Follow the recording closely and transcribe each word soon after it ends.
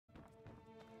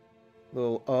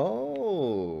Little,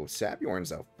 oh,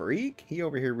 Sabjorn's a freak. He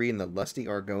over here reading the Lusty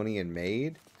Argonian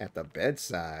Maid at the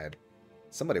bedside.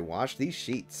 Somebody wash these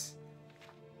sheets.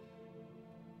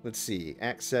 Let's see.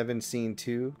 Act 7, Scene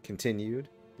 2, continued.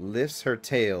 Lifts her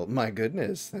tail. My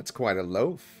goodness, that's quite a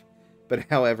loaf. But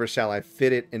however shall I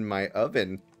fit it in my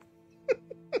oven?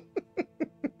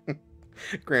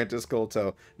 Grantus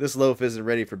Colto. This loaf isn't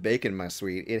ready for bacon, my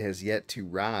sweet. It has yet to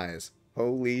rise.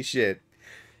 Holy shit.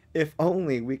 If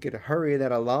only we could hurry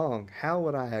that along, how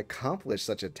would I accomplish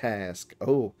such a task?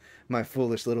 Oh, my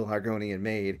foolish little Argonian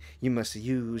maid, you must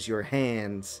use your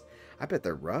hands. I bet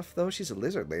they're rough, though. She's a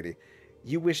lizard lady.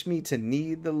 You wish me to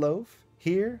knead the loaf?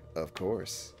 Here? Of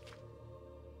course.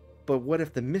 But what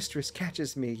if the mistress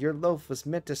catches me? Your loaf was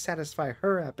meant to satisfy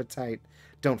her appetite.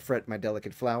 Don't fret, my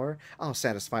delicate flower. I'll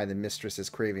satisfy the mistress's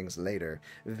cravings later.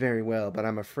 Very well, but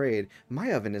I'm afraid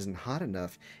my oven isn't hot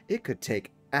enough. It could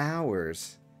take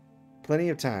hours. Plenty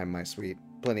of time, my sweet.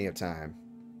 Plenty of time.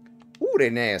 Ooh, they're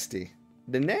nasty.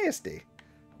 They're nasty.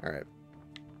 Alright.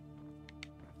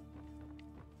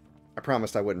 I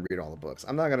promised I wouldn't read all the books.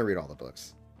 I'm not going to read all the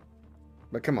books.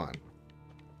 But come on.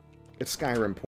 It's Skyrim